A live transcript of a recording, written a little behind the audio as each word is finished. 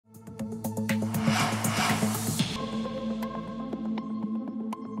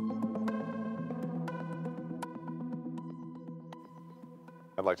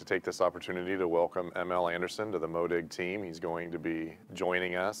I'd like to take this opportunity to welcome ML Anderson to the MODIG team. He's going to be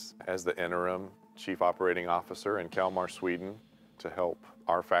joining us as the interim Chief Operating Officer in Kalmar, Sweden, to help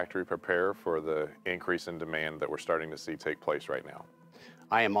our factory prepare for the increase in demand that we're starting to see take place right now.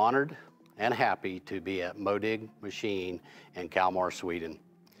 I am honored and happy to be at MODIG Machine in Kalmar, Sweden.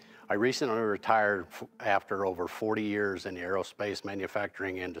 I recently retired after over 40 years in the aerospace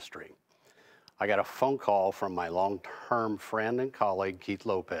manufacturing industry. I got a phone call from my long-term friend and colleague, Keith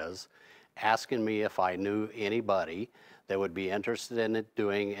Lopez, asking me if I knew anybody that would be interested in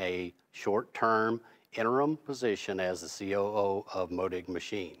doing a short-term interim position as the COO of MODIG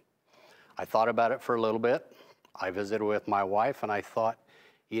Machine. I thought about it for a little bit. I visited with my wife and I thought,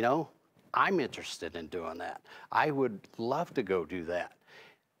 you know, I'm interested in doing that. I would love to go do that.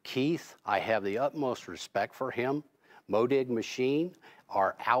 Keith, I have the utmost respect for him. MODIG Machine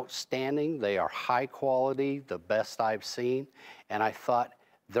are outstanding. They are high quality, the best I've seen. And I thought,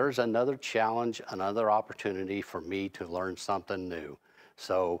 there's another challenge, another opportunity for me to learn something new.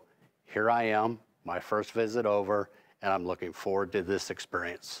 So here I am, my first visit over, and I'm looking forward to this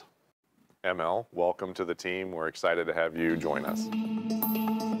experience. ML, welcome to the team. We're excited to have you join us.